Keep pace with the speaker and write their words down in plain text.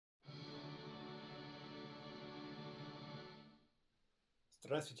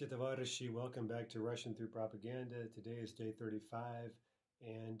Здравствуйте, товарищи. Welcome back to Russian Through Propaganda. Today is day 35,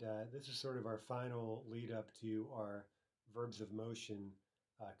 and this is sort of our final lead up to our verbs of motion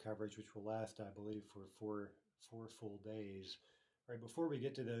coverage, which will last, I believe, for four full days. All right, before we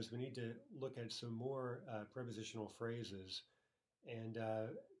get to those, we need to look at some more prepositional phrases and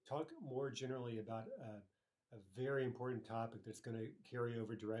talk more generally about a very important topic that's going to carry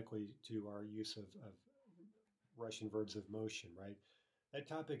over directly to our use of Russian verbs of motion, right? That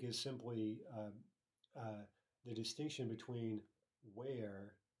topic is simply uh, the distinction between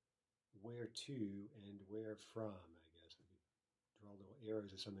where to, and where from, I guess. If you draw little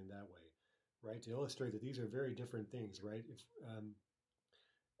arrows or something that way, right? To illustrate that these are very different things, right? If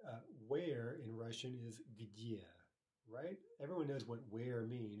where in Russian is где, right? Everyone knows what where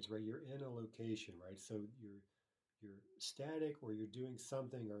means, right? You're in a location, right? So you're static or you're doing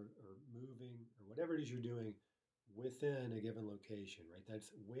something or moving or whatever it is you're doing within a given location, right?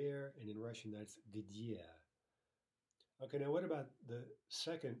 That's where, and in Russian, that's где. Okay, now what about the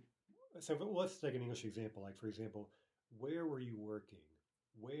second? So let's take an English example, like for example, where were you working?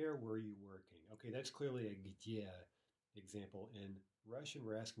 Where were you working? Okay, that's clearly a где example. In Russian,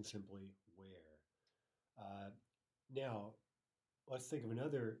 we're asking simply where. Uh, Now, let's think of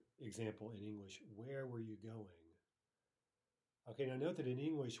another example in English. Where were you going? Okay, now note that in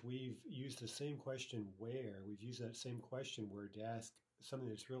English we've used the same question where. We've used that same question word to ask something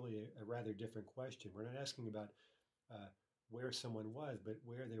that's really a rather different question. We're not asking about uh, where someone was, but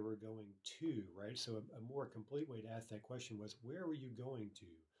where they were going to, right? So a more complete way to ask that question was, where were you going to?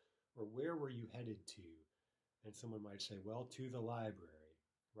 Or where were you headed to? And someone might say, well, to the library,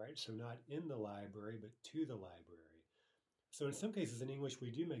 right? So not in the library, but to the library. So in some cases in English,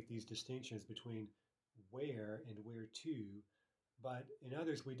 we do make these distinctions between where and where to, but in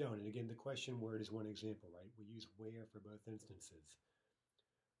others we don't. And again, the question word is one example, right? We use where for both instances.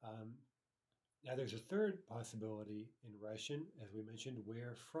 Um, Now there's a third possibility in Russian, as we mentioned,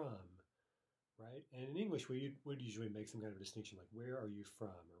 where from, right? And in English, we would usually make some kind of distinction, like where are you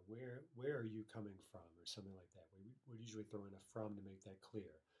from, or where are you coming from, or something like that. We would usually throw in a from to make that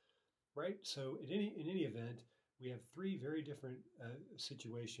clear, right? So in any event, we have three very different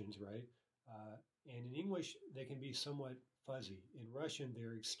situations, right? And in English, they can be somewhat fuzzy. In Russian,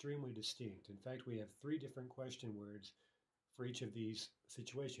 they're extremely distinct. In fact, we have three different question words for each of these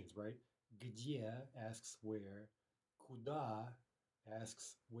situations, right? Где asks where, куда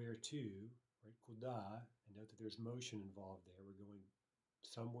asks where to, right? Куда, and note that there's motion involved there. We're going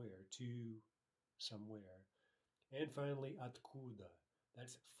somewhere to somewhere. And finally, откуда,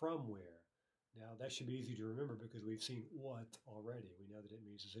 that's from where. Now that should be easy to remember because we've seen what already. We know that it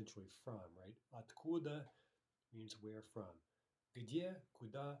means essentially from, right? Откуда means where from. Где,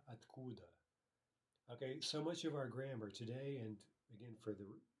 куда, откуда. Okay, so much of our grammar today, and again for the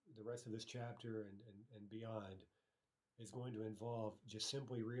rest of this chapter and beyond, is going to involve just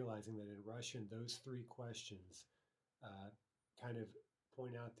simply realizing that in Russian, those three questions uh, kind of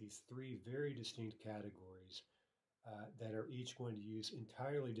point out these three very distinct categories that are each going to use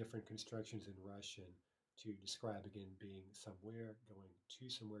entirely different constructions in Russian to describe, again, being somewhere, going to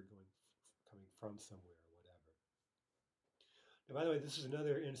somewhere, coming from somewhere, or whatever. Now, by the way, this is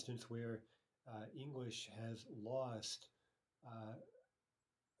another instance where English has lost uh,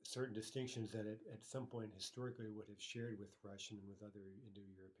 certain distinctions that it at some point historically would have shared with Russian and with other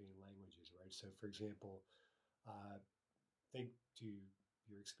Indo-European languages, right? So, for example, uh, think to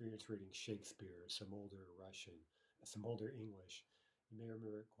your experience reading Shakespeare, some older Russian, some older English. You may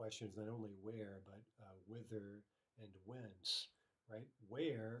remember questions not only where, but whither and whence, right?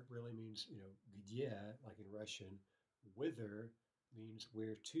 Where really means, где, like in Russian. Whither means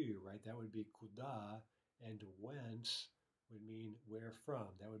where to, right? That would be куда, and whence would mean where from.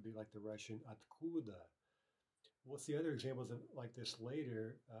 That would be like the Russian откуда. We'll see other examples of, like this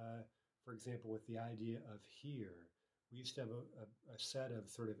later. For example, with the idea of here. We used to have a set of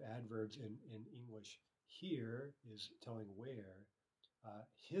sort of adverbs in English. Here is telling where,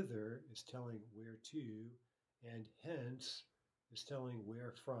 hither is telling where to, and hence is telling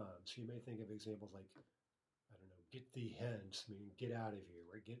where from. So you may think of examples like, I don't know, get thee hence, meaning get out of here,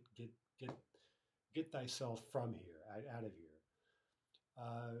 right? Get thyself from here, out of here.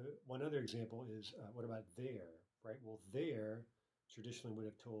 One other example is what about there, right? Well, there traditionally would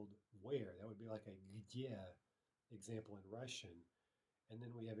have told where. That would be like a где example in Russian. And then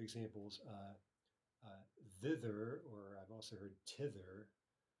we have examples thither, or I've also heard tither,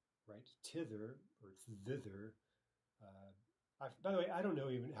 right? Tither, or it's thither. By the way, I don't know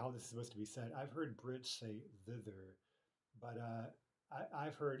even how this is supposed to be said. I've heard Brits say thither, but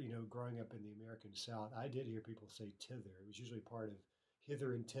I've heard, growing up in the American South, I did hear people say tither. It was usually part of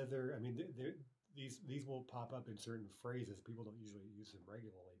hither and thither. I mean, these will pop up in certain phrases. People don't usually use them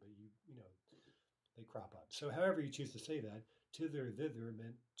regularly, but you know they crop up. So however you choose to say that, thither, thither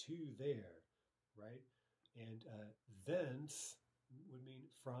meant to there, right? And thence would mean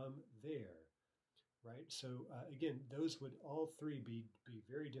from there, right? So again, those would all three be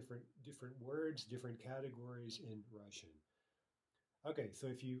very different words, different categories in Russian. Okay, so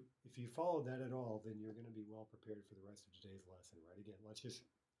if you follow that at all, then you're going to be well prepared for the rest of today's lesson, right? Again, let's just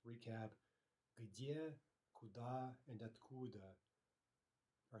recap. Где, куда, and откуда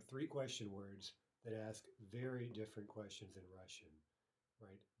are three question words that ask very different questions in Russian,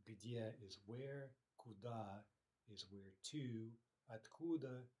 right? Где is where, куда is where to,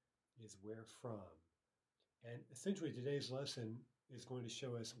 откуда is where from. And essentially today's lesson is going to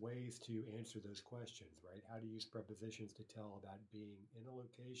show us ways to answer those questions, right? How to use prepositions to tell about being in a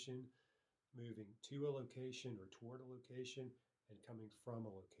location, moving to a location or toward a location, and coming from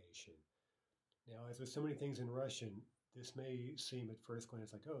a location. Now, as with so many things in Russian, this may seem at first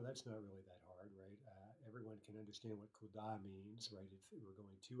glance like, oh, that's not really that hard, right? Everyone can understand what kуда means, right? If we're going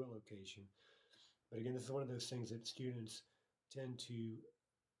to a location. But again, this is one of those things that students tend to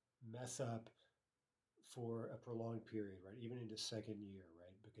mess up for a prolonged period, right? Even into second year,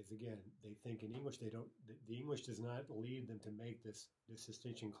 right? Because again, they think in English, the English does not lead them to make this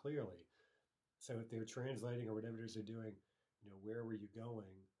distinction clearly. So if they're translating or whatever it is they're doing, where were you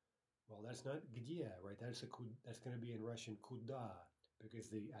going? Well, that's not где, right? That's going to be in Russian куда, because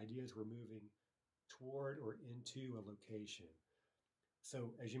the idea is we're moving toward or into a location.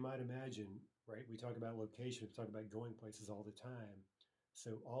 So as you might imagine, right, we talk about locations, we talk about going places all the time.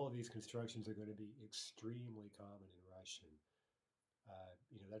 So all of these constructions are going to be extremely common in Russian.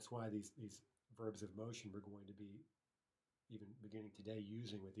 That's why these verbs of motion we're going to be, even beginning today,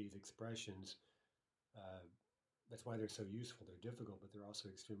 using with these expressions. That's why they're so useful. They're difficult, but they're also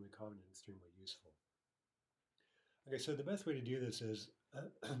extremely common and extremely useful. Okay, so the best way to do this is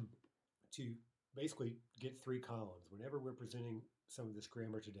to basically get three columns. Whenever we're presenting some of this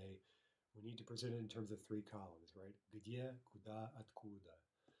grammar today, we need to present it in terms of three columns, right? Где, куда, откуда,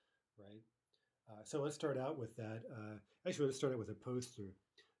 right? So let's start out with that. Actually, let's start out with a poster.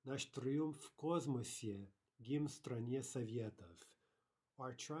 Наш триумф в космосе, гимн стране Советов.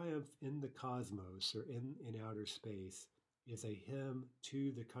 Our triumph in the cosmos, or in outer space, is a hymn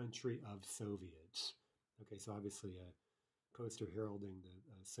to the country of Soviets. Okay, so obviously a poster heralding the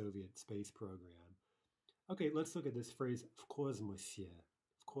Soviet space program. Okay, let's look at this phrase, в космосе.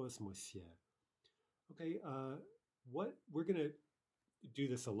 В космосе. Okay, what we're going to do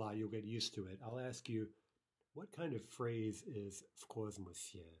this a lot. You'll get used to it. I'll ask you, what kind of phrase is в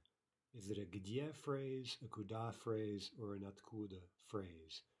космосе? Is it a где phrase, a куда phrase, or an откуда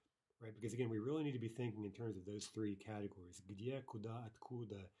phrase? Right? Because again, we really need to be thinking in terms of those three categories, где, куда,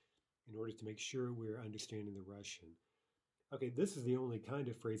 откуда, in order to make sure we're understanding the Russian. Okay, this is the only kind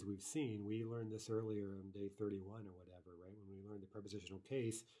of phrase we've seen. We learned this earlier on day 31 or whatever, right? When we learned the prepositional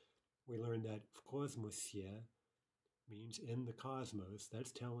case, we learned that в космосе means in the cosmos.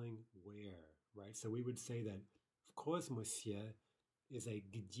 That's telling where, right? So we would say that в космосе is a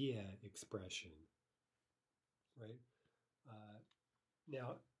где expression, right?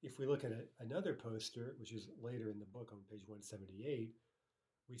 Now, if we look at another poster, which is later in the book on page 178,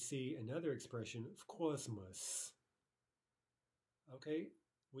 we see another expression, в космос. Okay,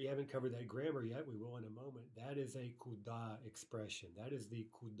 we haven't covered that grammar yet. We will in a moment. That is a куда expression. That is the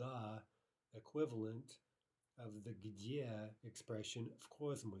куда equivalent of the где expression, в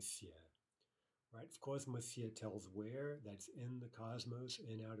космосе. Right? В космосе tells where, that's in the cosmos,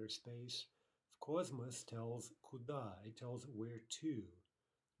 in outer space. В космос tells куда, it tells where to,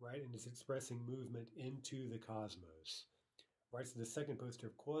 right? And it's expressing movement into the cosmos, right? So the second poster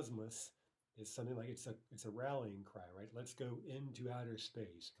of космос is something like it's a rallying cry, right? Let's go into outer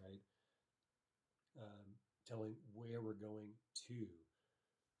space, right? Telling where we're going to.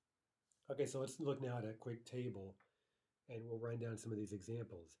 Okay, so let's look now at a quick table, and we'll run down some of these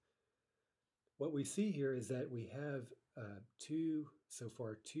examples. What we see here is that we have two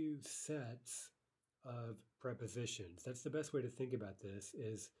sets of prepositions. That's the best way to think about this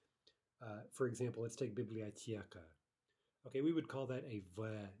is, for example, let's take biblioteka. Okay, we would call that a v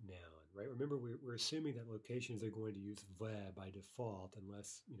noun, right? Remember, we're assuming that locations are going to use v by default,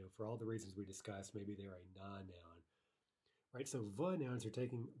 unless, for all the reasons we discussed, maybe they're a non-noun, right? So v nouns are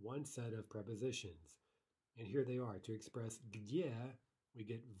taking one set of prepositions, and here they are. To express где, we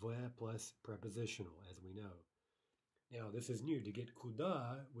get v plus prepositional, as we know. Now, this is new. To get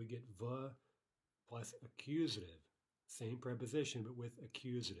куда, we get v plus accusative. Same preposition, but with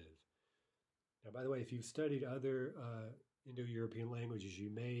accusative. Now, by the way, if you've studied other Indo-European languages, you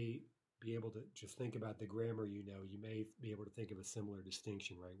may be able to just think about the grammar you know. You may be able to think of a similar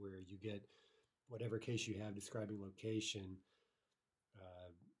distinction, right, where you get whatever case you have describing location,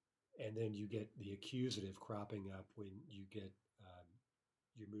 uh, and then you get the accusative cropping up when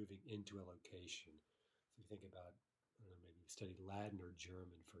you're moving into a location. So you think about, I don't know, maybe you studied Latin or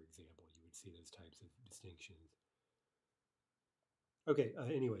German, for example, you would see those types of distinctions. Okay,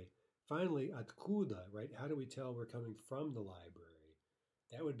 anyway, finally, откуда, right? How do we tell we're coming from the library?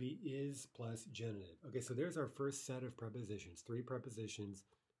 That would be is plus genitive. Okay, so there's our first set of prepositions, three prepositions,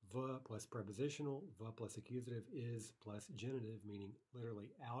 v plus prepositional, v plus accusative, is plus genitive, meaning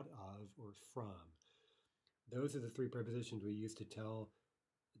literally out of or from. Those are the three prepositions we use to tell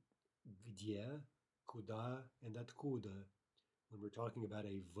где, куда, and откуда when we're talking about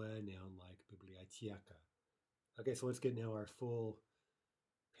a v noun like bibliotека. Okay, so let's get now our full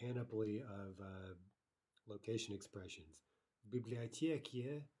panoply of location expressions. В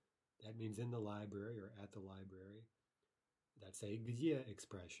библиотеке, that means in the library or at the library. That's a где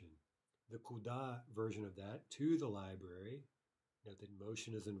expression. The куда version of that, to the library. Note that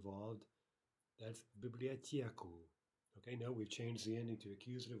motion is involved. That's в библиотеку. Okay, no, we've changed the ending to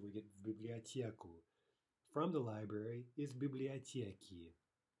accusative. We get в библиотеку. From the library is библиотеки.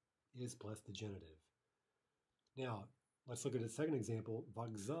 Is plus the genitive. Now, let's look at a second example.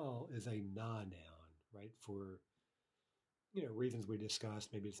 Vokzal is a na-noun, right? For reasons we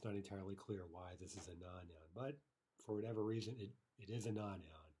discussed, maybe it's not entirely clear why this is a na-noun, but for whatever reason, it is a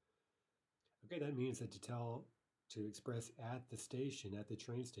na-noun. Okay, that means that to express at the station, at the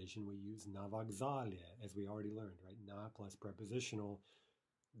train station, we use na vokzale, as we already learned, right? Na plus prepositional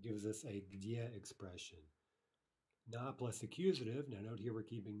gives us a где expression. Na plus accusative, now note here we're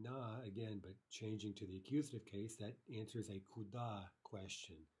keeping na again, but changing to the accusative case, that answers a куда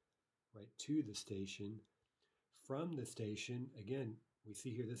question, right? To the station. From the station, again, we see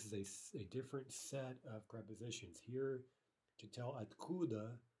here this is a different set of prepositions. Here, to tell откуда,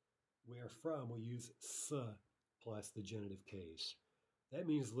 where from, we use с plus the genitive case. That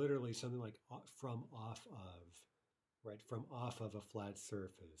means literally something like from off of, right? From off of a flat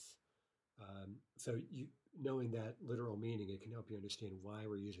surface. So knowing that literal meaning, it can help you understand why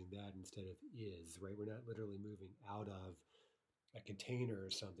we're using that instead of is, right? We're not literally moving out of a container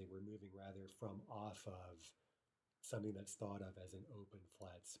or something. We're moving rather from off of something that's thought of as an open,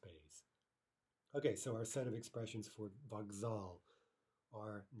 flat space. Okay, so our set of expressions for vokzal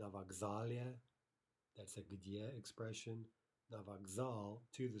are na vokzale, that's a где expression, na vokzal,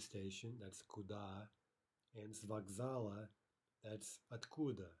 to the station, that's куда, and s vokzala, that's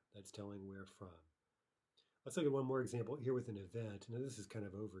откуда, that's telling where from. Let's look at one more example here with an event. Now this is kind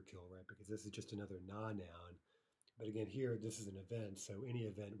of overkill, right? Because this is just another na-noun. But again, here, this is an event, so any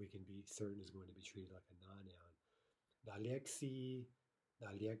event we can be certain is going to be treated like a na-noun. Na lekcji, na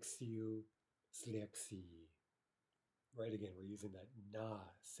lekciju, s lekcji. Right, again, we're using that na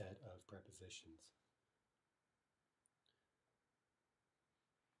set of prepositions.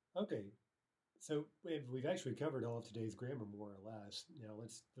 Okay, so we've actually covered all of today's grammar more or less. Now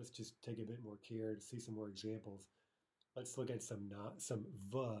let's just take a bit more care to see some more examples. Let's look at some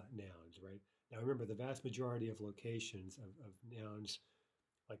v nouns, right? Now remember, the vast majority of locations of nouns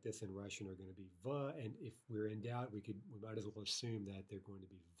like this in Russian are going to be v, and if we're in doubt, we might as well assume that they're going to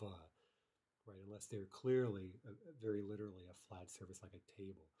be v, right? Unless they're clearly, very literally, a flat surface like a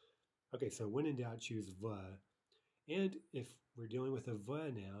table. Okay, so when in doubt, choose v. And if we're dealing with a v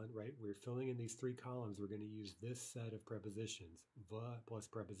noun, right, we're filling in these three columns, we're going to use this set of prepositions, v plus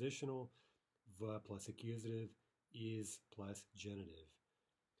prepositional, v plus accusative, is plus genitive.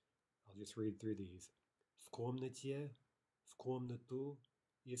 I'll just read through these. В комнате, в комнату,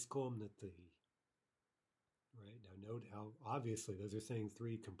 из комнаты. Right, now note how obviously those are saying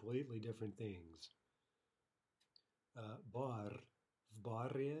three completely different things. Bar, в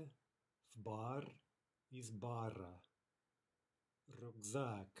баре, в бар, из бара.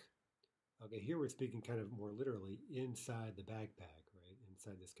 Rucksack. Okay, here we're speaking kind of more literally inside the backpack, right?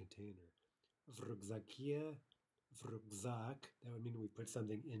 Inside this container. В рюкзаке, в rucksack, that would mean we put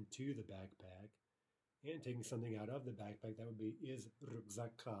something into the backpack. And taking something out of the backpack, that would be is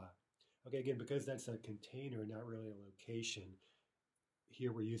рюкзака. Okay, again, because that's a container, not really a location,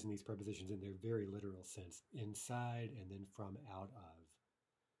 here we're using these prepositions in their very literal sense. Inside and then from, out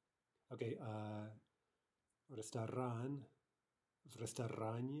of. Okay, ресторан, в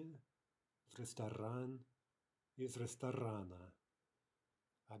ресторане, в ресторан, из ресторана.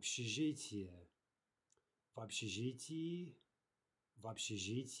 Общежитие, в общежитии, в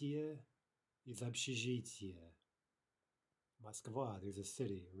общежитие, из общежития. Москва, there's a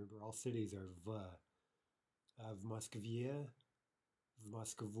city. Remember, all cities are v. В Москве, в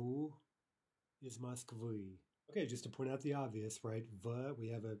Москву, из Моskvy. Okay, just to point out the obvious, right? We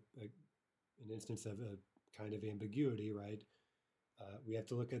have an instance of a kind of ambiguity, right? We have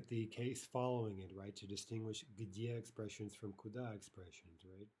to look at the case following it, right, to distinguish где expressions from куда expressions,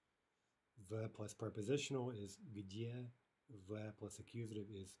 right? В plus prepositional is где, в plus accusative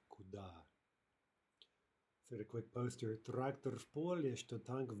is куда. So the quick poster, трактор в поле, что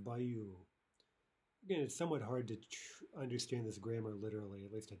танк в бою. Again, it's somewhat hard to understand this grammar literally,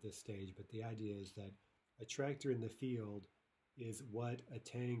 at least at this stage, but the idea is that a tractor in the field is what a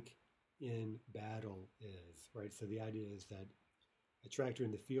tank in battle is, right? So the idea is that a tractor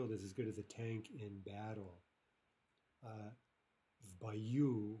in the field is as good as a tank in battle. В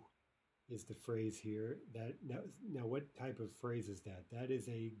бою is the phrase here. That now what type of phrase is that? That is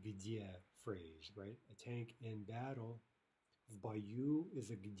a где phrase, right? A tank in battle. В бою is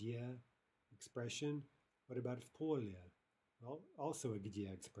a где expression. What about в поле? Well, also a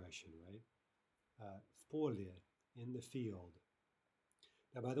где expression, right? В поле, in the field.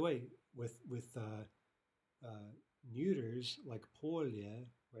 Now, by the way, with neuters like поле,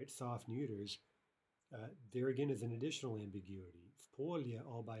 right, soft neuters, there again is an additional ambiguity. В поле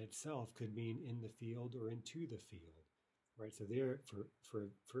all by itself could mean in the field or into the field, right? So there,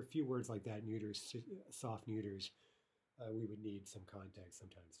 for a few words like that, neuters, soft neuters, we would need some context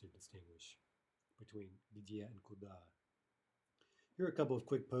sometimes to distinguish between где and куда. Here are a couple of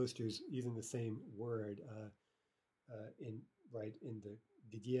quick posters using the same word in the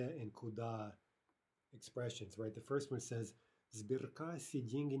где and куда expressions, right? The first one says в сберкассе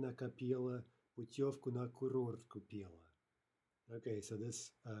деньги накопила, путевку на курорт купила. Okay, so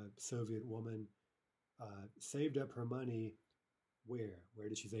this Soviet woman saved up her money. Where? Where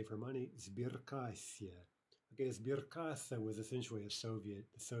did she save her money? Сберкассе. Okay, Sberkassa was essentially the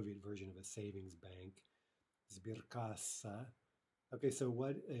Soviet version of a savings bank. Sberkassa. Okay, so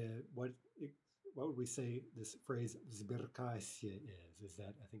what would we say this phrase Sberkasсе is? Is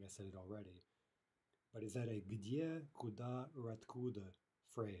that, I think I said it already, but is that a где, куда, or откуда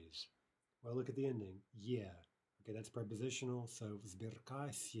phrase? Well, look at the ending. Yeah. Okay, that's prepositional. So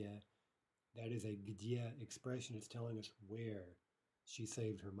Sberkasсе, that is a где expression. It's telling us where she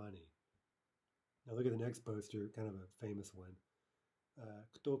saved her money. Now look at the next poster, kind of a famous one.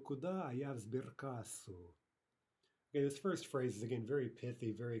 Кто куда, а я в сберкассу. Okay, this first phrase is again very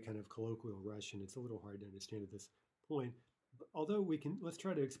pithy, very kind of colloquial Russian. It's a little hard to understand at this point. But although let's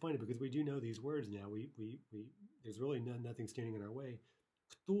try to explain it because we do know these words now. There's really nothing standing in our way.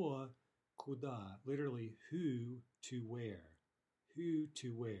 Кто куда, literally who to where. Who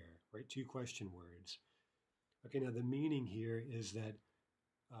to where, right? Two question words. Okay, now the meaning here is that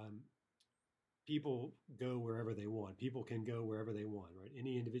people go wherever they want. People can go wherever they want, right?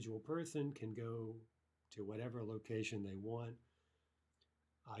 Any individual person can go to whatever location they want.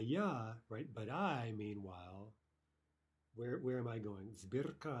 Right? But I, meanwhile, where am I going?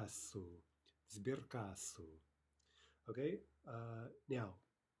 Sberkassu. Sberkassu. Okay? Now,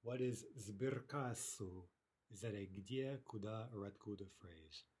 what is sberkassu? Is that a где, куда, or откуда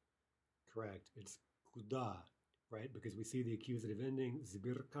phrase? Correct. It's куда, right? Because we see the accusative ending,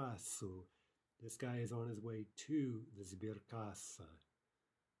 sberkassu. This guy is on his way to the Sberkassa.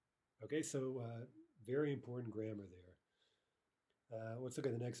 Okay, so very important grammar there. Let's look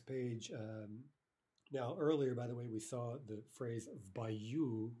at the next page. Now, earlier, by the way, we saw the phrase в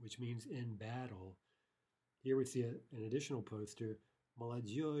бою, which means in battle. Here we see an additional poster,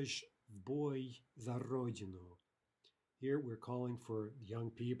 молодежь в бой за родину. Here we're calling for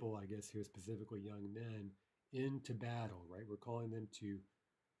young people, I guess here specifically young men, into battle, right? We're calling them to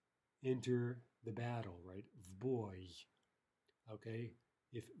enter the battle, right? В бой. Okay?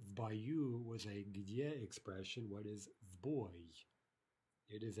 If в бою was a где expression, what is в бой?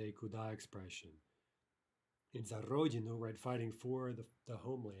 It is a куда expression. In за родину, right? Fighting for the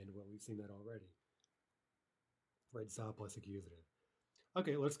homeland. Well, we've seen that already. Right? За plus accusative.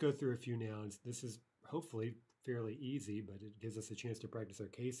 Okay, let's go through a few nouns. This is hopefully fairly easy, but it gives us a chance to practice our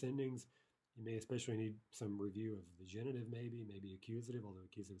case endings. You may especially need some review of the genitive, maybe accusative, although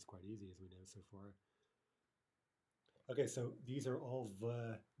accusative is quite easy as we know so far. Okay, so these are all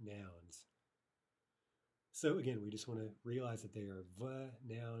the nouns. So again, we just want to realize that they are the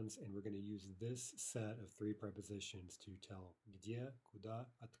nouns, and we're going to use this set of three prepositions to tell где, куда,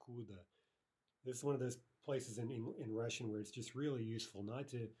 откуда. This is one of those places in Russian where it's just really useful not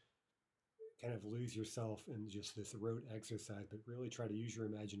to kind of lose yourself in just this rote exercise, but really try to use your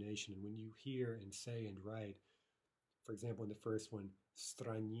imagination. And when you hear and say and write, for example, in the first one,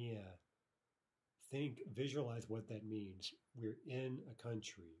 стране, visualize what that means. We're in a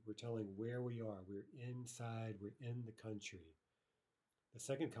country. We're telling where we are. We're inside. We're in the country. The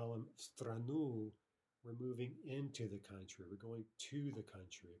second column, страну, we're moving into the country. We're going to the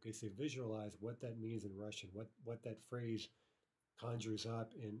country. Okay, so visualize what that means in Russian, what that phrase conjures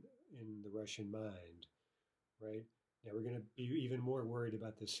up in the Russian mind, right? Now we're going to be even more worried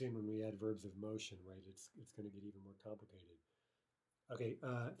about this soon when we add verbs of motion, right? It's going to get even more complicated. Okay,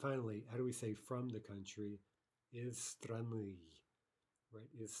 finally, how do we say from the country? Из страны, right?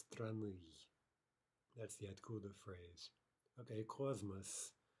 Из страны. That's the откуда phrase. Okay,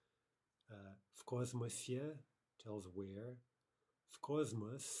 космос. В космосе tells where. В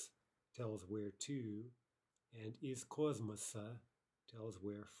космос tells where to. And из космоса tells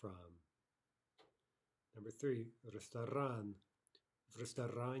where from. Number 3, ресторан. В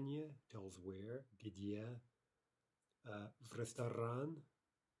ресторане tells where, где. В ресторан,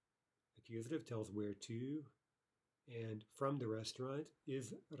 accusative, tells where to. And from the restaurant,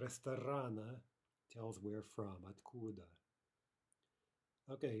 из ресторана tells where from, откуда.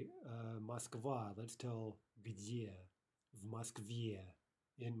 Okay, Москва, let's tell где, в Москве,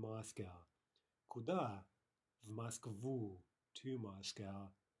 in Moscow. Куда, в Москву, to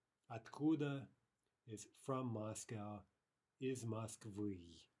Moscow. Откуда is from Moscow, из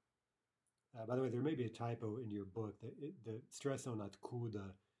Москвы. By the way, there may be a typo in your book. The stress on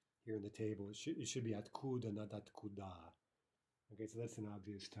откуда here in the table, it should be откуда, not откуда. Okay, so that's an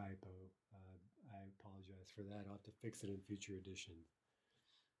obvious typo. I apologize for that. I'll have to fix it in future editions.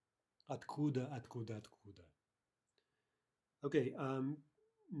 Откуда, откуда, откуда. Okay,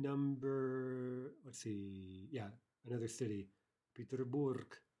 let's see, another city.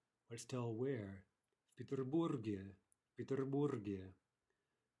 Petersburg, let's tell where. Петербурге,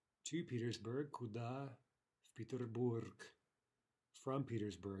 To Petersburg, куда, в Петербург. From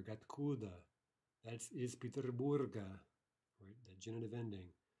Petersburg, откуда. That's из Петербурга, right, that genitive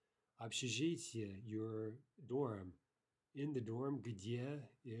ending. Общежитие, your dorm. In the dorm, где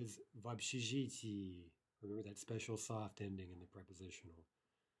is в общежитии. Remember that special soft ending in the prepositional.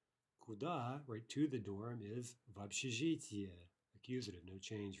 Куда, right, to the dorm is в общежитие. Accusative, no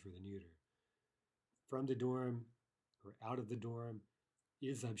change for the neuter. From the dorm, or out of the dorm,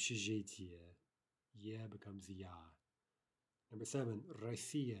 из общежития. Yeah becomes я. Number 7,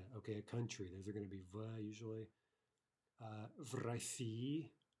 Россия. Okay, a country. Those are going to be в usually. В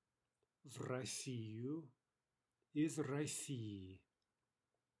России, в Россию, из России.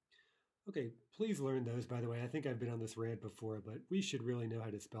 Okay, please learn those, by the way. I think I've been on this rant before, but we should really know how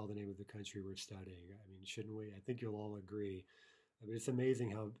to spell the name of the country we're studying. I mean, shouldn't we? I think you'll all agree. I mean, it's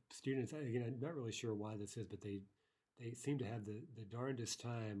amazing how students, again, I'm not really sure why this is, but they seem to have the darndest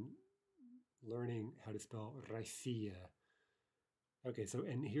time learning how to spell Россия. Okay, so,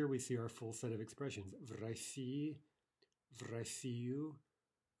 and here we see our full set of expressions. В России, в Россию,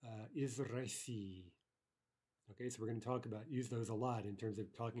 из России. Okay, so we're going to use those a lot in terms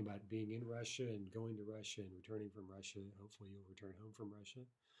of talking about being in Russia and going to Russia and returning from Russia. Hopefully you'll return home from Russia.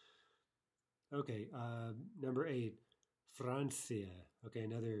 Okay, number 8, Francia. Okay,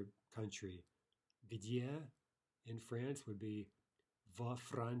 another country. Где in France would be во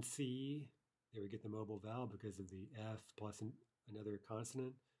Франции. There we get the mobile vowel because of the F plus another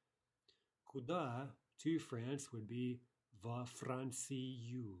consonant. Куда, to France, would be во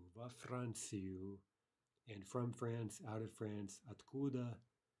Францию, во Францию. And from France, out of France, откуда,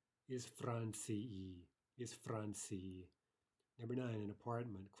 из Франции, из Франции. Number 9, an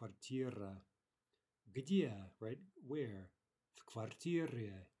apartment, квартира. Где, right, where? В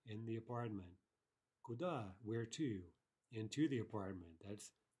квартире, in the apartment. Куда, where to? Into the apartment,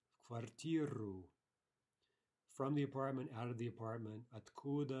 that's в квартиру. From the apartment, out of the apartment,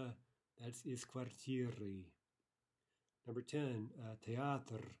 откуда, that's из квартиры. Number 10,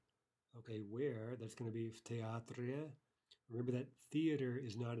 театр. Okay, where? That's going to be в театре. Remember that theater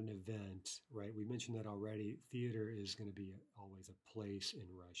is not an event, right? We mentioned that already. Theater is going to be always a place in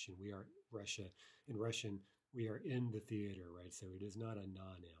Russian. We are Russia. In Russian, we are in the theater, right? So it is not a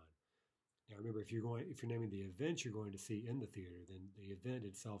noun. Now remember, if you're naming the event you're going to see in the theater, then the event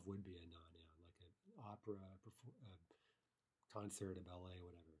itself would be a noun, like an opera, a concert, a ballet,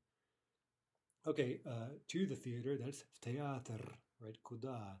 whatever. Okay, to the theater, that's в театр, right?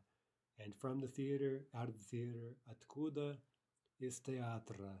 Куда? And from the theater, out of the theater, откуда, из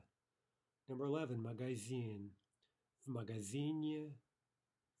театра. Number 11, магазин. В магазине,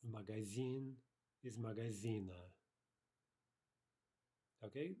 в магазин, из магазина.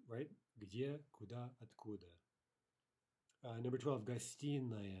 Okay, right? Где, куда, откуда. Number 12,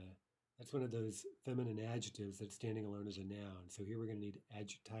 гостиная. That's one of those feminine adjectives that's standing alone as a noun. So here we're going to need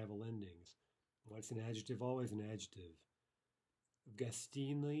adjectival endings. What's an adjective? Always an adjective. В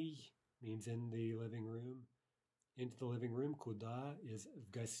гостиной means in the living room. Into the living room. Куда is в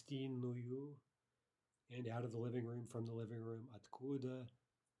гостиную. And out of the living room, from the living room. Откуда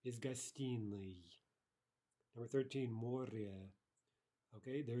is гостиной. Number 13, море.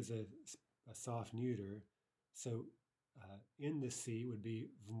 Okay, there's a soft neuter. So in the sea would be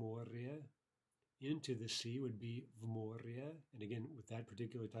в море. Into the sea would be в море. And again, with that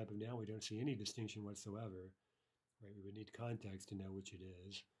particular type of noun, we don't see any distinction whatsoever. Right? We would need context to know which it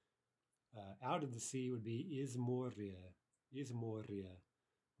is. Out of the sea would be из моря. Из моря.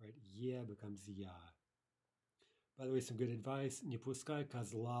 Right? Yeah becomes я. By the way, some good advice. Не пускай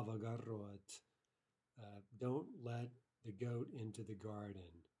козла в огород. Don't let the goat into the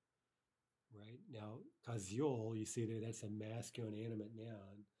garden. Right? Now, козел, you see there, that's a masculine animate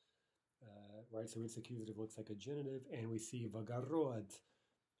noun. Right? So its accusative looks like a genitive. And we see в огород.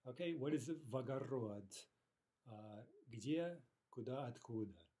 Okay, what is в огород? Где, куда,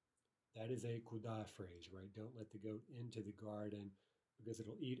 откуда. That is a куда phrase, right? Don't let the goat into the garden because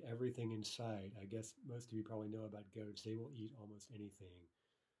it'll eat everything in sight. I guess most of you probably know about goats. They will eat almost anything,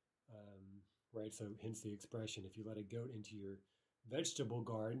 right? So hence the expression, if you let a goat into your vegetable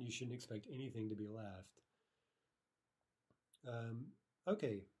garden, you shouldn't expect anything to be left.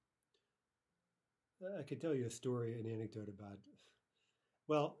 Okay. I could tell you a story, an anecdote about,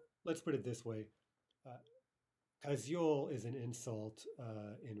 well, let's put it this way. Kozyol is an insult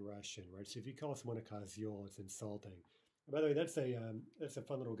in Russian, right? So if you call someone a kozyol, it's insulting. And by the way, that's a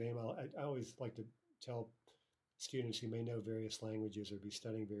fun little game. I always like to tell students who may know various languages or be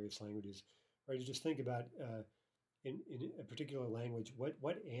studying various languages, right? To just think about in a particular language,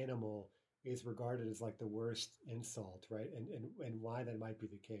 what animal is regarded as like the worst insult, right? And why that might be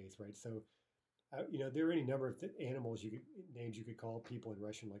the case, right? So there are any number of animals names you could call people in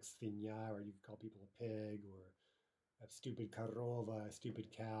Russian, like svinya, or you could call people a pig, or a stupid korova, a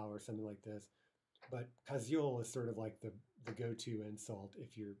stupid cow, or something like this. But kozyol is sort of like the go-to insult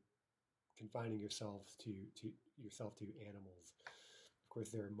if you're confining yourself to animals. Of course,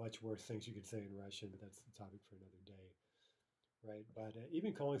 there are much worse things you could say in Russian, but that's the topic for another day, right? But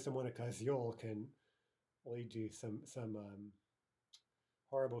even calling someone a kozyol can lead to some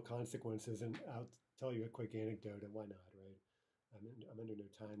horrible consequences. And I'll tell you a quick anecdote, and why not, right? I'm under no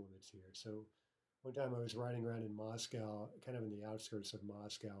time limits here. So one time I was riding around in Moscow, kind of in the outskirts of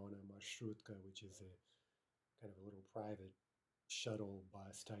Moscow, on a marshrutka, which is a kind of a little private shuttle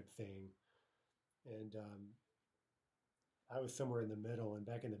bus type thing. And I was somewhere in the middle, and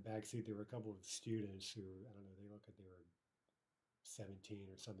back in the back seat, there were a couple of students who, I don't know, they looked like they were 17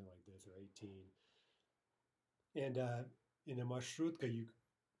 or something like this, or 18. And in a marshrutka,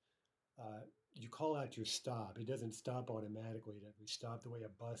 you call out your stop. It doesn't stop automatically. It doesn't stop the way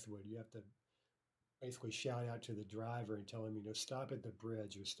a bus would. You have to basically shout out to the driver and tell him, stop at the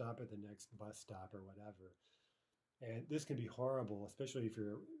bridge or stop at the next bus stop or whatever. And this can be horrible, especially if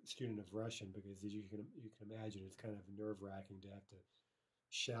you're a student of Russian, because as you can imagine, it's kind of nerve-wracking to have to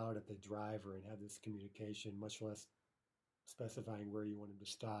shout at the driver and have this communication, much less specifying where you want him to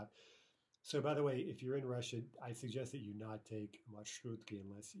stop. So, by the way, if you're in Russia, I suggest that you not take marshrutka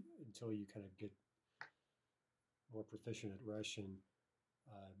until you kind of get more proficient at Russian.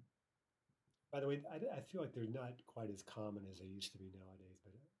 By the way, I feel like they're not quite as common as they used to be nowadays,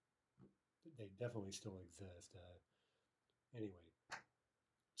 but they definitely still exist. Anyway,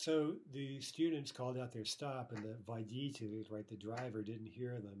 so the students called out their stop, and the водитель, right, the driver, didn't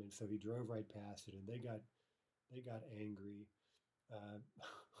hear them, and so he drove right past it, and they got angry.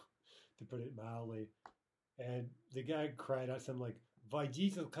 To put it mildly. And the guy cried out something like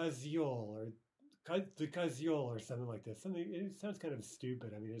 "Водитель козел" or "the козел" or something like this. It sounds kind of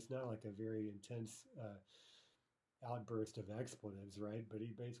stupid. I mean, it's not like a very intense outburst of expletives, right? But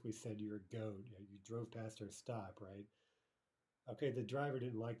he basically said, "You're a goat. You drove past our stop, right?" Okay, the driver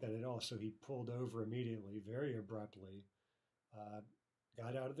didn't like that at all, so he pulled over immediately, very abruptly.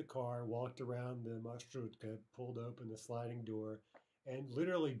 Got out of the car, walked around the marshrutka, pulled open the sliding door, and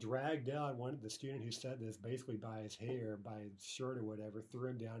literally dragged out the student who said this basically by his hair, by his shirt or whatever, threw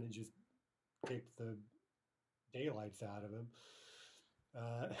him down and just kicked the daylights out of him.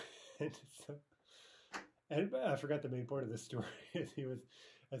 And I forgot the main part of the story.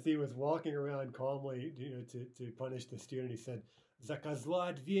 As he was walking around calmly, to punish the student, he said, "За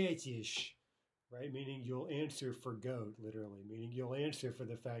козла ответишь," right? Meaning you'll answer for goat, literally. Meaning you'll answer for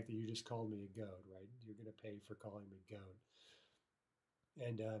the fact that you just called me a goat, right? You're going to pay for calling me goat.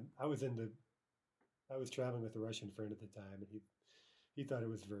 And I was traveling with a Russian friend at the time, and he thought it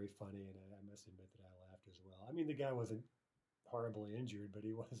was very funny, and I must admit that I laughed as well. I mean, the guy wasn't horribly injured, but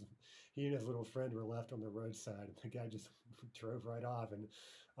he wasn't. He and his little friend were left on the roadside, and the guy just drove right off, and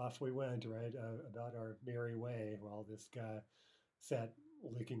off we went, right, about our merry way, while this guy sat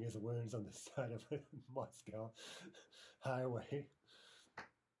licking his wounds on the side of a Moscow highway.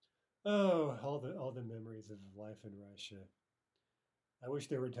 Oh, all the memories of life in Russia. I wish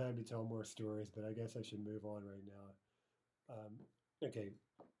there were time to tell more stories, but I guess I should move on right now. Okay,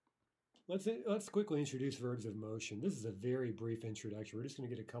 let's quickly introduce verbs of motion. This is a very brief introduction. We're just going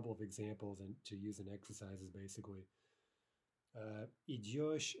to get a couple of examples and to use in exercises, basically.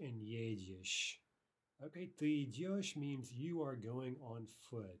 Идешь and едешь. Okay, ты идешь means you are going on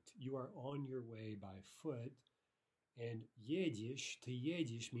foot. You are on your way by foot. And едешь, ты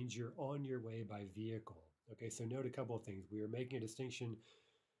едешь means you're on your way by vehicle. Okay, so note a couple of things. We are making a distinction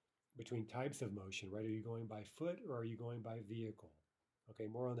between types of motion, right? Are you going by foot or are you going by vehicle? Okay,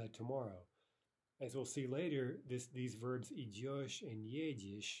 more on that tomorrow. As we'll see later, these verbs идешь and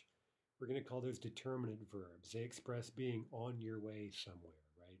едешь, we're going to call those determinate verbs. They express being on your way somewhere,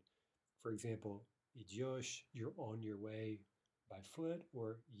 right? For example, идешь, you're on your way by foot,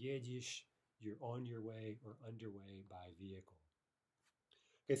 or едешь, you're on your way or underway by vehicle.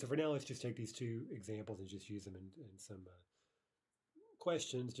 Okay, so for now, let's just take these two examples and just use them in some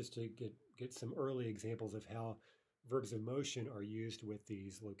questions, just to get some early examples of how verbs of motion are used with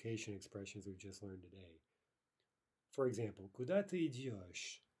these location expressions we've just learned today. For example, куда ты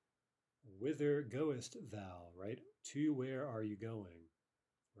идешь? Whither goest thou, right? To where are you going,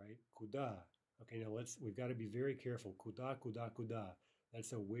 right? Куда. Okay, now we've got to be very careful. Куда, куда, куда.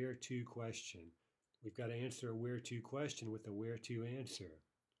 That's a where to question. We've got to answer a where to question with a where to answer,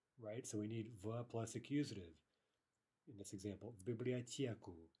 right? So we need v plus accusative. In this example, в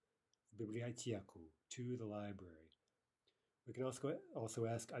библиотеку, to the library. We can also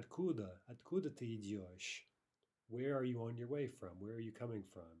ask откуда ты идешь? Where are you on your way from? Where are you coming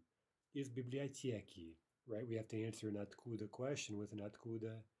from? Из библиотеки, right? We have to answer an откуда question with an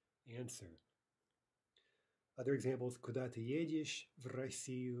откуда answer. Other examples, куда ты едешь в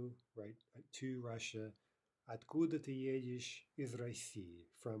Россию, right? To Russia. Откуда ты едешь из России,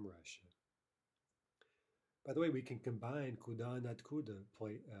 from Russia. By the way, we can combine куда and откуда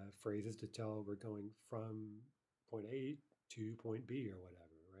phrases to tell we're going from point A to point B or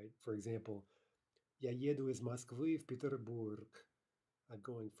whatever, right? For example, я еду из Москвы в Петербург. I'm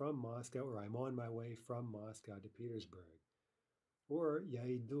going from Moscow, or I'm on my way from Moscow to Petersburg. Or я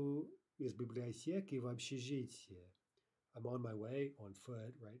иду из библиотеки в общежитие. I'm on my way on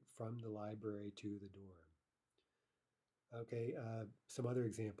foot, right, from the library to the dorm. Okay, some other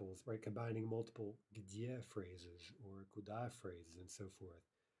examples, right, combining multiple где phrases or куда phrases and so forth.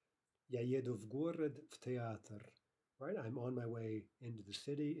 Я еду в город в театр, right? I'm on my way into the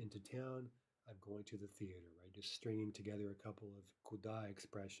city, into town. I'm going to the theater, right? Just stringing together a couple of куда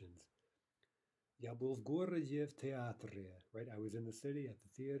expressions. Я был в городе в театре, right? I was in the city at the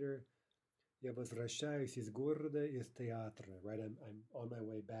theater. Я возвращаюсь из города из театра, right? I'm on my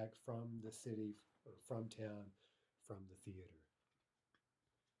way back from the city or from town, from the theater.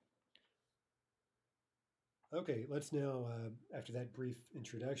 Okay, let's now, after that brief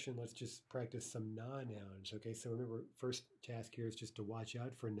introduction, let's just practice some non-nouns. Okay, so remember, first task here is just to watch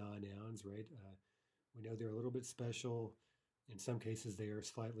out for non-nouns, right? We know they're a little bit special. In some cases, they are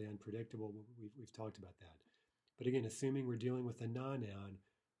slightly unpredictable. We've talked about that. But again, assuming we're dealing with a non-noun,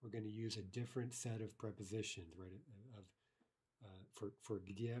 we're going to use a different set of prepositions, right? For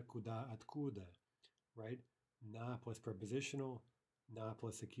где, куда, откуда, right? Na plus prepositional, na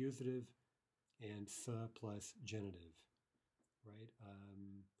plus accusative, and s plus genitive, right?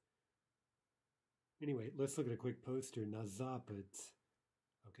 Anyway, let's look at a quick poster. Na zapad.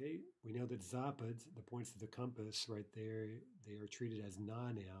 Okay, we know that zapad, the points of the compass right there, they are treated as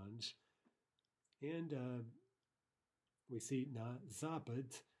non-nouns. And we see na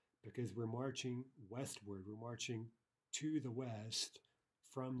zapad because we're marching westward. We're marching to the west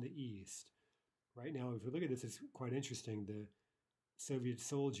from the east. Right now, if we look at this, it's quite interesting. The Soviet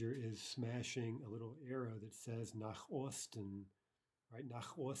soldier is smashing a little arrow that says nach Osten. Right,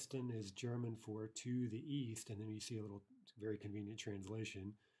 nach Osten is German for to the east, and then you see a little very convenient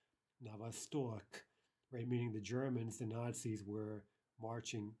translation, na Vostok, right, meaning the Germans, the Nazis, were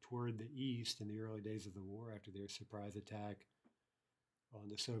marching toward the east in the early days of the war after their surprise attack on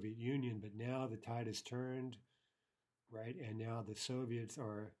the Soviet Union. But now the tide has turned, right, and now the Soviets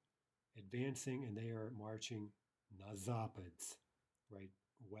are advancing and they are marching na Zapad, right,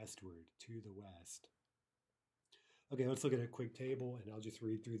 westward, to the west. Okay, let's look at a quick table, and I'll just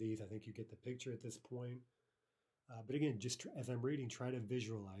read through these. I think you get the picture at this point. But again, just as I'm reading, try to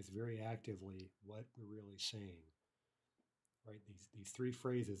visualize very actively what we're really saying. right? These three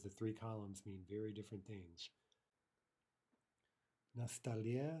phrases, the three columns mean very different things. На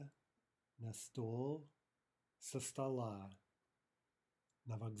столе, на стол, со стола.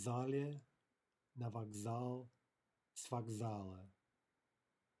 На вокзале, на вокзал, с вокзала.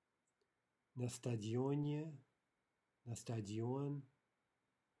 На стадионе, на стадион,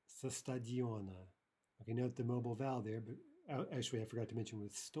 со стадиона. Okay, note the mobile vowel there, but actually I forgot to mention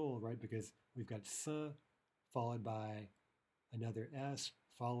with stole, right? Because we've got s followed by another s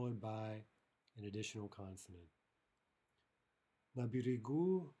followed by an additional consonant. На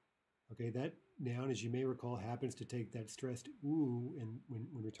берегу, okay, that noun, as you may recall, happens to take that stressed oo and when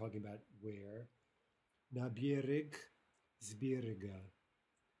we're talking about where. На берег, с берега.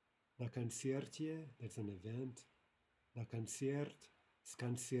 На концерте, that's an event. На концерт, с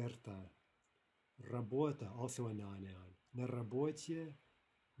концерта. Работа, also a noun. На работе,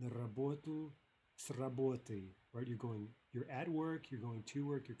 на работу, с работы. Right, you're at work, you're going to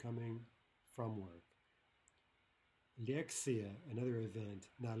work, you're coming from work. Лекция, another event.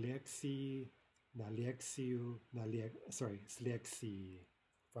 На лекции, на лекцию, с лекции,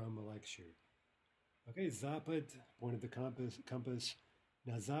 from a lecture. Okay, запад, point of the compass.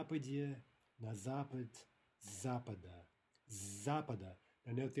 На западе, на запад, с запада, с запада.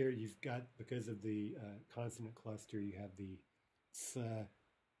 Now note there, you've got, because of the consonant cluster, you have the s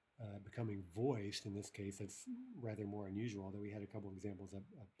becoming voiced. In this case, that's rather more unusual, although we had a couple of examples up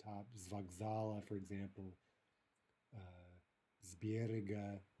top. Z vokzala, for example. Z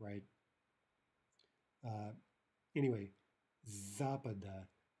berega, right? Anyway, zapada,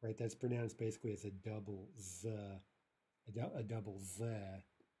 right? That's pronounced basically as a double z, a double z,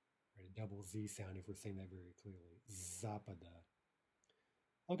 right? A double z sound if we're saying that very clearly. Zapada.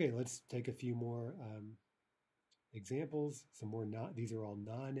 Okay, let's take a few more examples. Some more these are all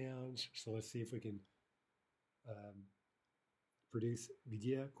non-nouns. So let's see if we can produce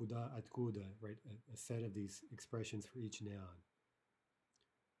где, куда, откуда, right? A set of these expressions for each noun.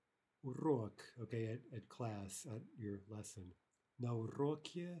 Урок, okay, at class, at your lesson. На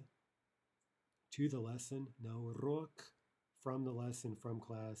уроке, to the lesson. На урок, from the lesson, from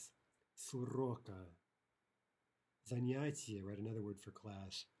class. С урока. Занятие, right, another word for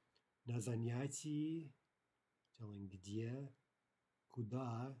class. На занятии, telling где.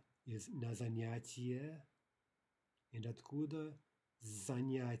 Куда is на занятие. And откуда,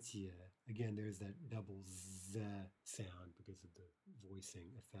 занятие. Again, there's that double z sound because of the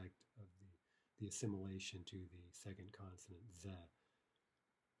voicing effect of the assimilation to the second consonant, z.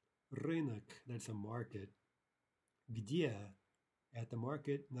 Рынок, that's a market. Где, at the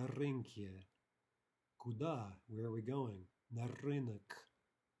market, на рынке. Куда, where are we going? На рынок.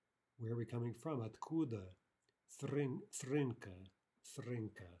 Where are we coming from? Откуда? С рынка. С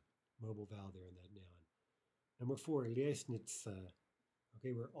рынка. Mobile vowel there in that noun. Number 4, лестница.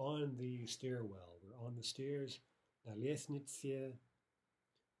 Okay, we're on the stairwell. We're on the stairs. На лестнице.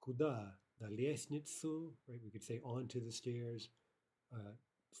 Куда? На лестницу. Right, we could say onto the stairs.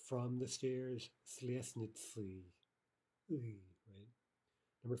 From the stairs. С лестницы. Right.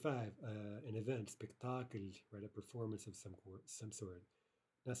 Number 5, an event, spectacle, right, a performance of some sort.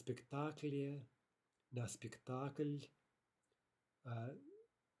 На спектакле. На спектакль.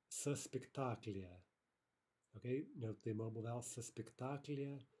 Со спектакля. Okay, note the mobile vowel sa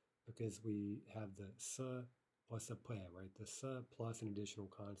spectacle because we have the s plus a p, right? The s plus an additional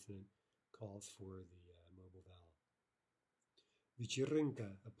consonant calls for the mobile vowel.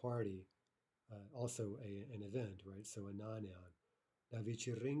 Вечеринка, a party, also an event, right? So a noun. На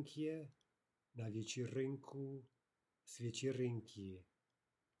вечеринке, на вечеринку, с вечеринки.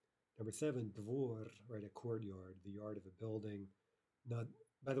 Number 7, двор, right? A courtyard, the yard of a building. Not,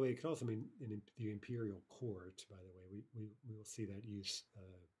 by the way, it could also mean the imperial court, by the way. We will see that use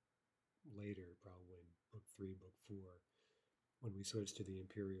later, probably in book 3, book 4, when we switch to the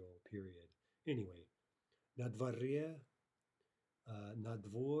imperial period. Anyway, на дворе, на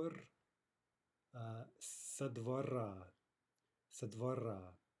двор, со двора, со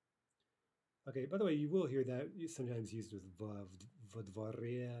двора. Okay, by the way, you will hear that sometimes used with во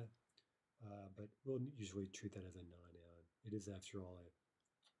дворе, but we'll usually treat that as a noun. It is, after all,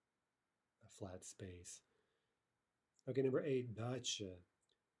 a flat space. Okay, number 8, dacha.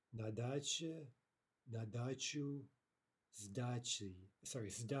 На даче, на дачу, сдачи. Sorry,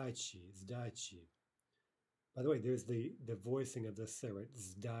 сдачи. By the way, there's the voicing of the s, right?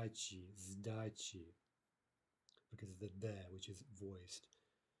 Сдачи. Because of the d, which is voiced.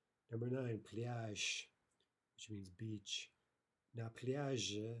 Number 9, pляж, which means beach. На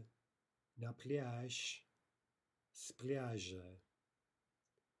пляж, с пляжа.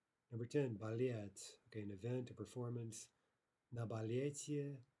 Number 10, ballet, okay, an event, a performance. на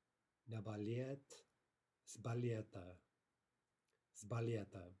балете, на балет, с балета, с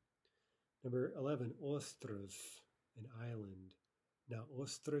балета. Number 11, остров, an island. На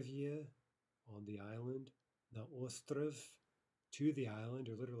острове, on the island. На остров, to the island,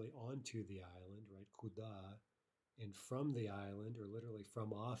 or literally onto the island, right? Куда. And from the island, or literally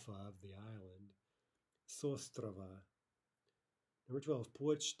from off of the island. С острова. Number 12,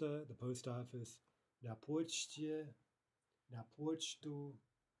 почта, the post office. На почте, на почту,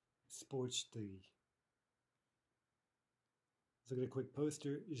 с почтой. Let's look at a quick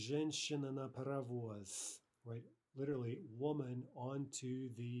poster. Женщина на паровоз, right? Literally, woman onto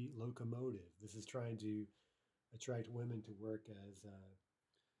the locomotive. This is trying to attract women to work as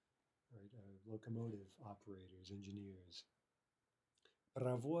locomotive operators, engineers.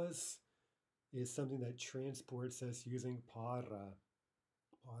 Паровоз is something that transports us using para.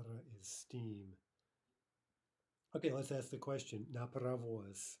 Para is steam. Okay, let's ask the question. На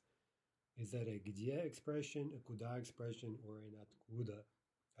паровоз. Is that a где expression, a куда expression, or an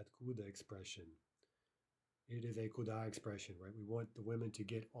откуда expression? It is a куда expression, right? We want the women to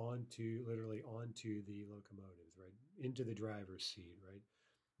get literally onto the locomotives, right? Into the driver's seat, right?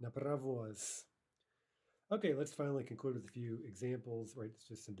 На паровоз. Okay, let's finally conclude with a few examples, right? It's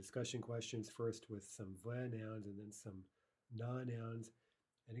just some discussion questions, first with some va nouns and then some non-nouns.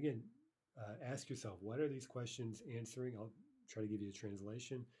 And again, ask yourself, what are these questions answering? I'll try to give you a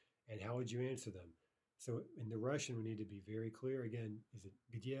translation. And how would you answer them? So in the Russian, we need to be very clear. Again, is it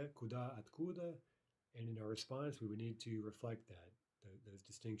где, куда, откуда? And in our response, we would need to reflect those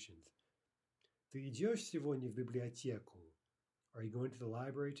distinctions. Ты идешь сегодня в библиотеку? Are you going to the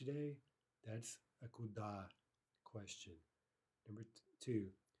library today? That's a куда question. Number 2.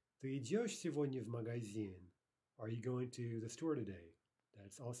 Ты идешь сегодня в магазин? Are you going to the store today?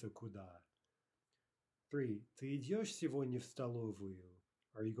 That's also куда. 3. Ты идешь сегодня в столовую?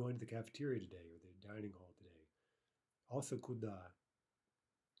 Are you going to the cafeteria today or the dining hall today? Also куда.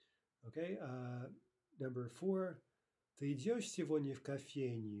 Okay, number 4. Ты идешь сегодня в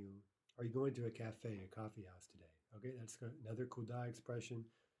кофейню? Are you going to a cafe, a coffee house today? Okay, that's another куда expression.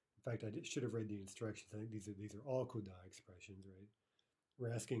 In fact, I should have read the instructions. I think these are all куда expressions, right?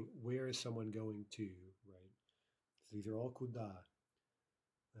 We're asking, where is someone going to, right? So these are all куда,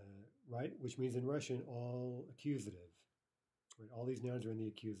 right? Which means in Russian, all accusative. Right? All these nouns are in the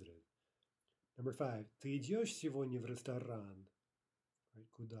accusative. Number 5. Ты идешь сегодня в ресторан? Right?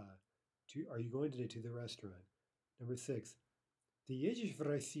 Куда? Are you going today to the restaurant? Number 6. Ты едешь в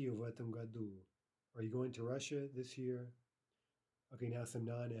Россию в этом году? Are you going to Russia this year? Okay, now some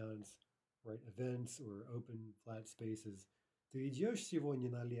non-nouns, right? Events or open flat spaces. Ты идешь сегодня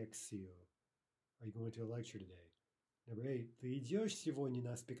на лекцию? Are you going to a lecture today? Number 8. Ты идешь сегодня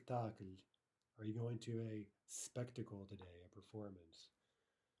на спектакль? Are you going to a spectacle today, a performance?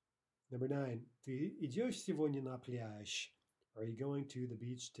 Number 9. Ты идешь сегодня на пляж? Are you going to the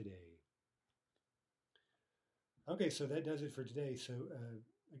beach today? Okay, so that does it for today. So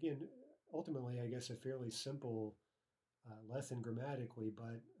again, ultimately, I guess a fairly simple lesson grammatically,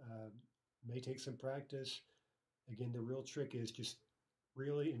 but may take some practice. Again, the real trick is just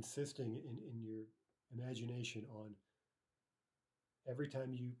really insisting in your imagination on every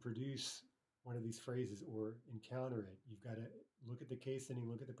time you produce one of these phrases or encounter it, you've got to look at the case ending,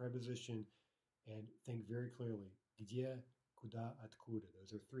 look at the preposition, and think very clearly. Где, куда, откуда.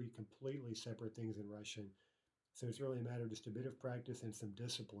 Those are 3 completely separate things in Russian. So it's really a matter of just a bit of practice and some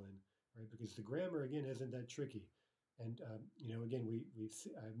discipline, right? Because the grammar, again, isn't that tricky. And, again,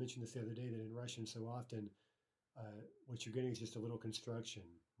 I mentioned this the other day that in Russian so often what you're getting is just a little construction,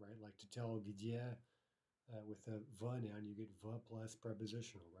 right? Like to tell где with a va noun, you get va plus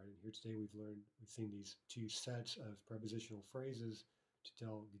prepositional, right? And here today we've seen these 2 sets of prepositional phrases to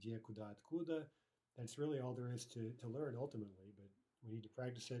tell где, куда, откуда. That's really all there is to learn ultimately, but we need to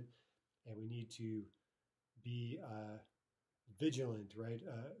practice it and we need to be vigilant, right?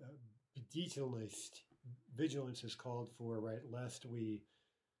 Bdительность. Vigilance is called for, right? Lest we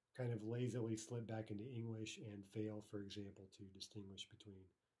kind of lazily slip back into English and fail, for example, to distinguish between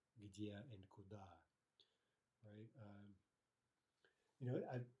где and куда, right?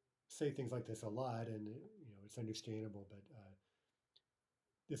 I say things like this a lot, and it's understandable, but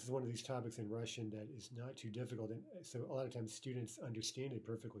this is one of these topics in Russian that is not too difficult, and so a lot of times students understand it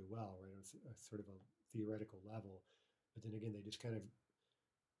perfectly well, right? On a sort of a theoretical level, but then again, they just kind of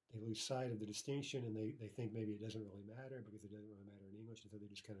they lose sight of the distinction, and they think maybe it doesn't really matter because it doesn't really matter in English, and so they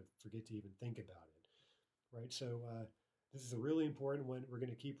just kind of forget to even think about it, right? So this is a really important one. We're going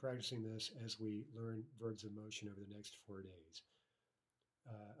to keep practicing this as we learn verbs of motion over the next 4 days.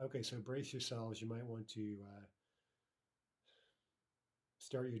 Okay, so brace yourselves. You might want to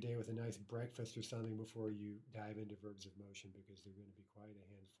start your day with a nice breakfast or something before you dive into verbs of motion because they're going to be quite a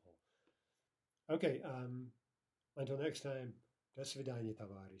handful. Okay, until next time, до свидания,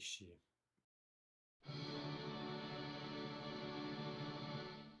 товарищи.